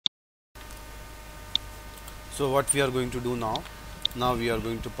So what we are going to do now, we are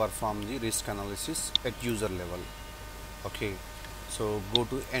going to perform the risk analysis at user level. Okay, so go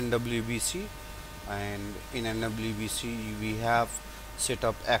to NWBC, and in NWBC we have set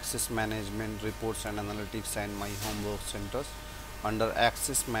up access management, reports and analytics, and my home work centers. Under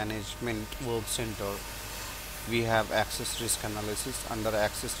access management work center we have access risk analysis. Under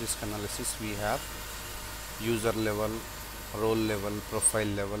access risk analysis we have user level, role level, profile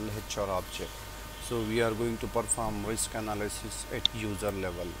level, HR object. So we are going to perform risk analysis at user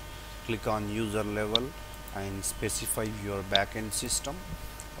level. Click on user level and specify your backend system.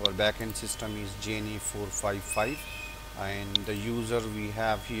 Our backend system is JNE 455, and the user we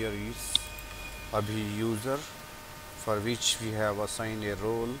have here is Abhi user, for which we have assigned a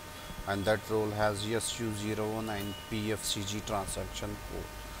role, and that role has SU01 and PFCG transaction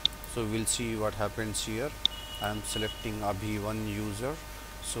code. So we'll see what happens here. I am selecting Abhi1 user.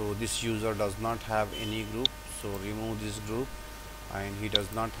 So this user does not have any group, so remove this group, and he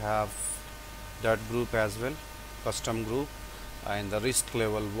does not have that group as well, custom group. And the risk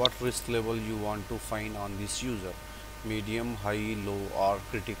level, what risk level you want to find on this user, medium, high, low or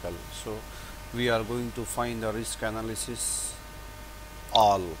critical. So we are going to find the risk analysis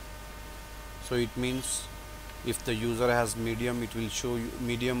all. So it means if the user has medium, it will show you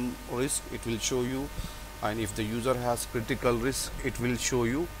medium risk, it will show you, and if the user has critical risk, it will show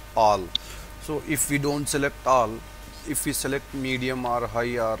you all. So if we don't select all, if we select medium or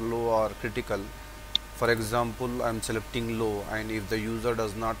high or low or critical, for example I am selecting low, and if the user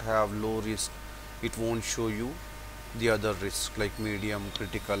does not have low risk, it won't show you the other risk like medium,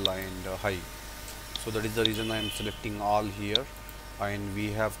 critical and high. So that is the reason I am selecting all here. And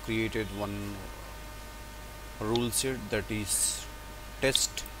we have created one rule set, that is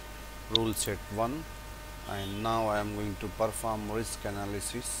test rule set 1, and now I am going to perform risk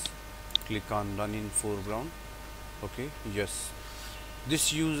analysis. Click on run in foreground. Okay, yes,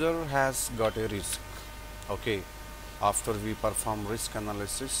 this user has got a risk. Okay, after we perform risk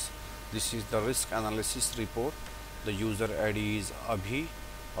analysis, this is the risk analysis report. The user ID is Abhi.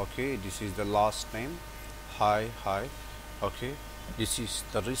 Okay, this is the last name, hi. Okay, this is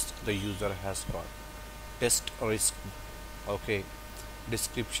the risk the user has got, test risk. Okay,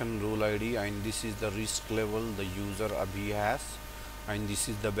 description, rule ID, and this is the risk level the user Abhi has, and this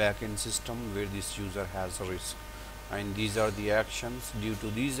is the backend system where this user has a risk, and these are the actions. Due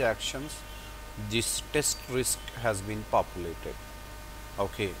to these actions, this test risk has been populated.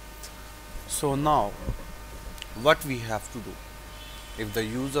 Okay, so now what we have to do, if the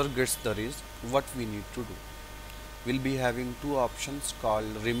user gets the risk, what we need to do, we'll be having two options called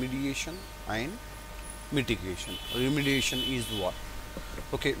remediation and mitigation. Remediation is what?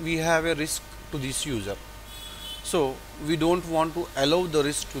 Okay, we have a risk to this user, so we don't want to allow the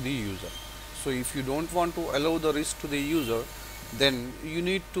risk to the user. So if you don't want to allow the risk to the user, then you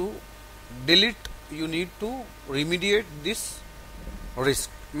need to delete, you need to remediate this risk.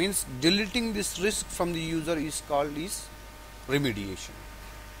 Means deleting this risk from the user is called is remediation.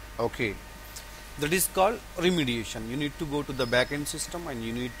 Okay, that is called remediation. You need to go to the backend system and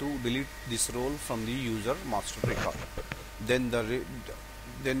you need to delete this role from the user master record. Then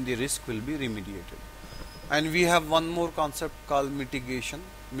the risk will be remediated. And we have one more concept called mitigation.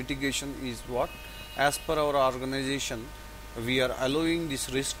 Mitigation is what? As per our organization, we are allowing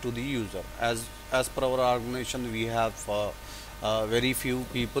this risk to the user. As per our organization, we have very few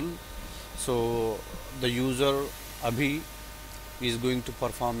people. So the user Abhi is going to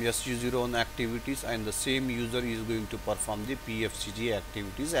perform SU01 activities, and the same user is going to perform the PFCG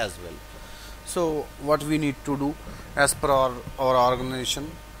activities as well. So what we need to do, as per our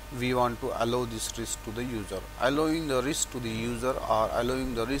organization, we want to allow this risk to the user. Allowing the risk to the user or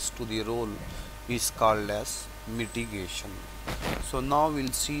allowing the risk to the role is called as mitigation. So now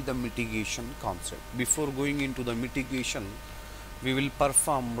we'll see the mitigation concept. Before going into the mitigation, we will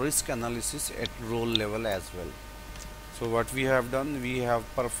perform risk analysis at role level as well. So what we have done, we have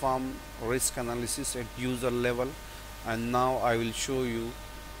performed risk analysis at user level, and now I will show you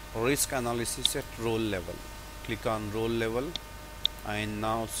risk analysis at role level. Click on role level and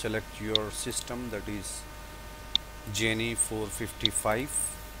now select your system, that is JNE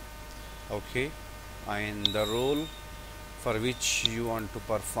 455. Okay, and the role for which you want to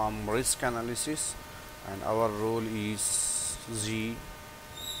perform risk analysis, and our role is Z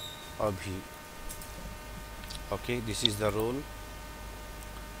Abhi. Okay, this is the role.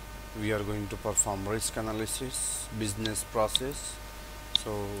 We are going to perform risk analysis, business process.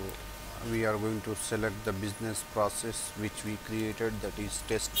 So we are going to select the business process which we created, that is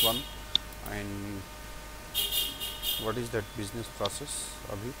test 1. And what is that business process,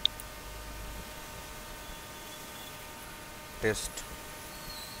 Abhi? test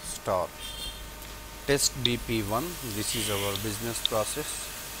star test BP1. This is our business process.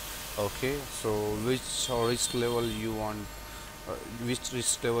 Okay, so risk level you want, which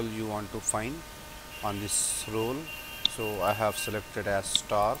risk level you want to find on this role. So I have selected as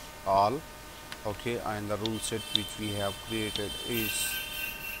star all. Okay, and the rule set which we have created is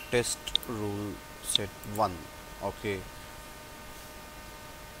test rule set 1. Okay,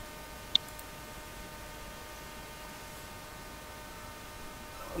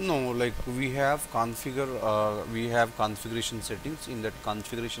 no, like we have configuration settings. In that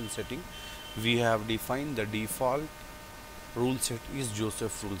configuration setting we have defined the default rule set is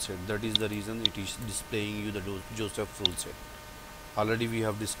Joseph rule set. That is the reason it is displaying you the Joseph rule set. Already we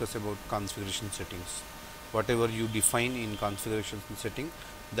have discussed about configuration settings. Whatever you define in configuration setting,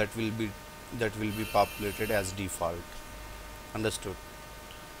 that will be populated as default. Understood?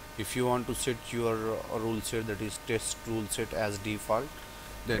 If you want to set your rule set, that is test rule set, as default,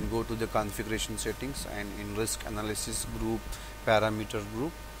 then go to the configuration settings, and in risk analysis group, parameter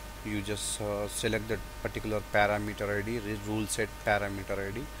group, you just select that particular parameter ID, rule set parameter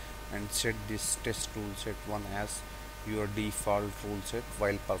ID, and set this test rule set 1 as your default rule set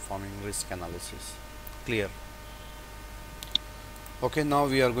while performing risk analysis. Clear? Okay, now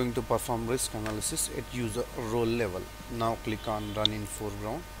we are going to perform risk analysis at user role level. Now click on run in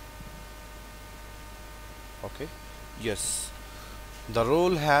foreground. Okay, yes, the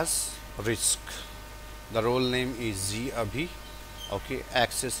role has risk. The role name is Z Abhi. Okay,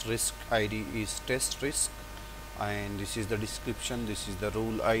 access risk ID is test risk, and this is the description, this is the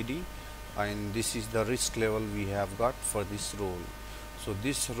role ID, and this is the risk level we have got for this role. So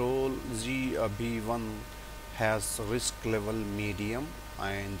this role Z Abhi 1 has risk level medium,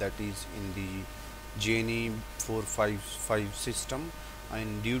 and that is in the JNE 455 system,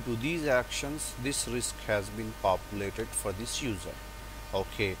 and due to these actions this risk has been populated for this user.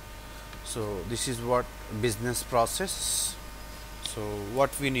 Okay, so this is what business process. So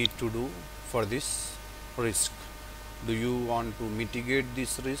what we need to do for this risk? Do you want to mitigate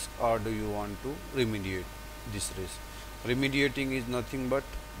this risk, or do you want to remediate this risk? Remediating is nothing but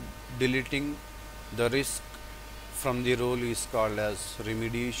deleting the risk from the role is called as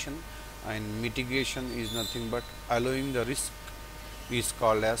remediation, and mitigation is nothing but allowing the risk is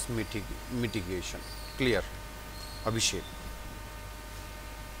called as mitigation. Clear, Abhishek?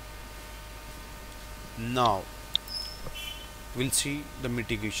 Now we'll see the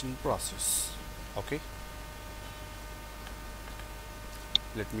mitigation process. Okay,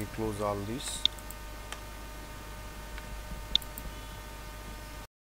 let me close all these.